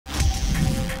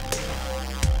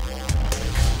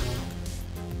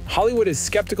Hollywood is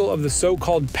skeptical of the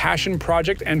so-called passion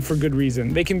project, and for good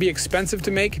reason. They can be expensive to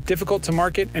make, difficult to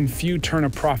market, and few turn a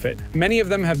profit. Many of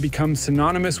them have become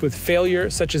synonymous with failure,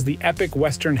 such as the epic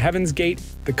Western Heaven's Gate,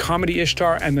 the comedy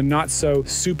Ishtar, and the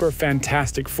not-so-super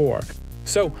Fantastic Four.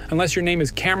 So, unless your name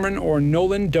is Cameron or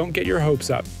Nolan, don't get your hopes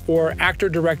up. Or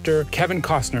actor-director Kevin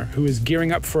Costner, who is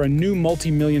gearing up for a new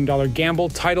multi-million-dollar gamble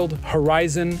titled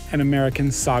Horizon: An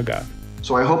American Saga.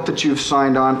 So I hope that you've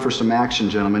signed on for some action,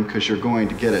 gentlemen, because you're going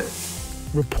to get it.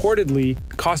 Reportedly,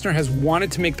 Costner has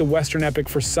wanted to make the Western epic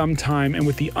for some time, and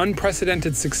with the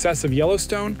unprecedented success of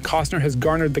Yellowstone, Costner has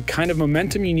garnered the kind of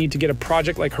momentum you need to get a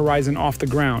project like Horizon off the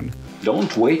ground.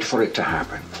 Don't wait for it to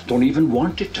happen. Don't even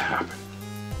want it to happen.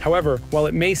 However, while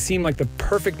it may seem like the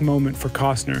perfect moment for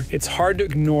Costner, it's hard to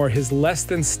ignore his less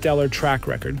than stellar track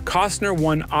record. Costner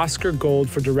won Oscar Gold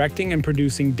for directing and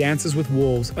producing Dances with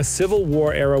Wolves, a Civil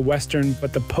War-era Western,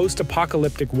 but the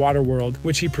post-apocalyptic Waterworld,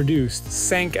 which he produced,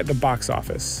 sank at the box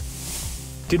office.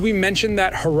 Did we mention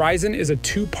that Horizon is a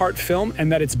two-part film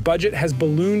and that its budget has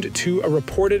ballooned to a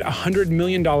reported $100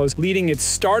 million, leading its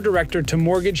star director to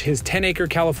mortgage his 10-acre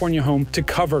California home to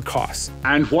cover costs?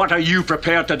 And what are you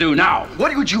prepared to do now?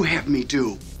 What would you have me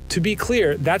do? To be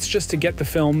clear, that's just to get the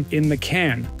film in the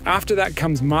can. After that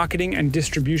comes marketing and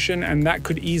distribution, and that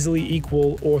could easily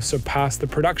equal or surpass the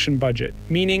production budget.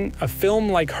 Meaning, a film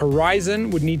like Horizon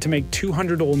would need to make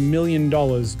 $200 million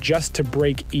just to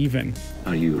break even.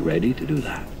 Are you ready to do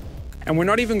that? And we're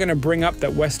not even going to bring up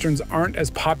that Westerns aren't as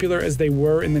popular as they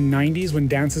were in the 90s when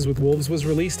Dances with Wolves was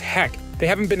released. Heck, they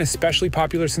haven't been especially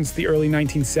popular since the early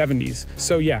 1970s.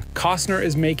 So yeah, Costner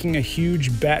is making a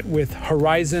huge bet with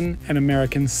Horizon: An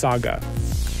American Saga.